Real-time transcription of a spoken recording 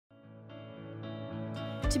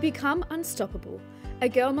To become unstoppable, a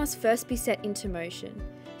girl must first be set into motion.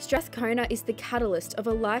 Strathcona is the catalyst of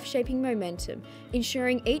a life-shaping momentum,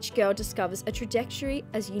 ensuring each girl discovers a trajectory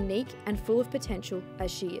as unique and full of potential as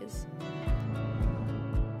she is.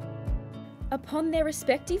 Upon their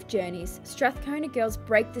respective journeys, Strathcona girls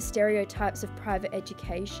break the stereotypes of private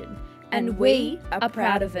education, and we are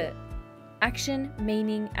proud of it. Action,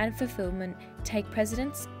 meaning and fulfillment take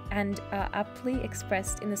precedence and are aptly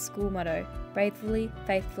expressed in the school motto, bravely,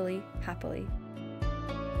 faithfully, happily.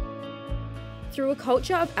 Through a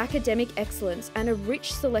culture of academic excellence and a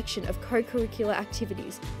rich selection of co-curricular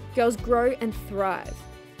activities, girls grow and thrive,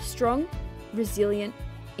 strong, resilient,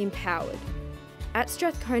 empowered. At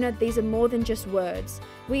Strathcona, these are more than just words.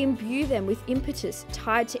 We imbue them with impetus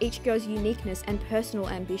tied to each girl's uniqueness and personal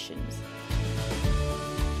ambitions.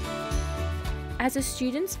 As a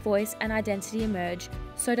student's voice and identity emerge,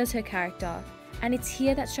 so does her character, and it's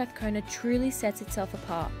here that Strathcona truly sets itself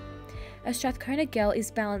apart. A Strathcona girl is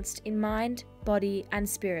balanced in mind, body, and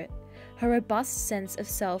spirit. Her robust sense of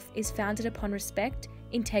self is founded upon respect,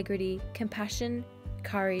 integrity, compassion,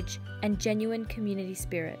 courage, and genuine community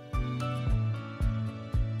spirit.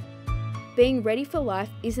 Being ready for life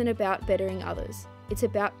isn't about bettering others, it's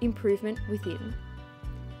about improvement within.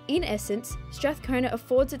 In essence, Strathcona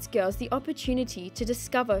affords its girls the opportunity to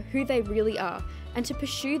discover who they really are and to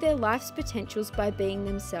pursue their life's potentials by being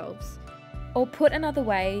themselves. Or put another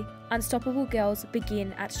way, unstoppable girls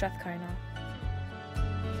begin at Strathcona.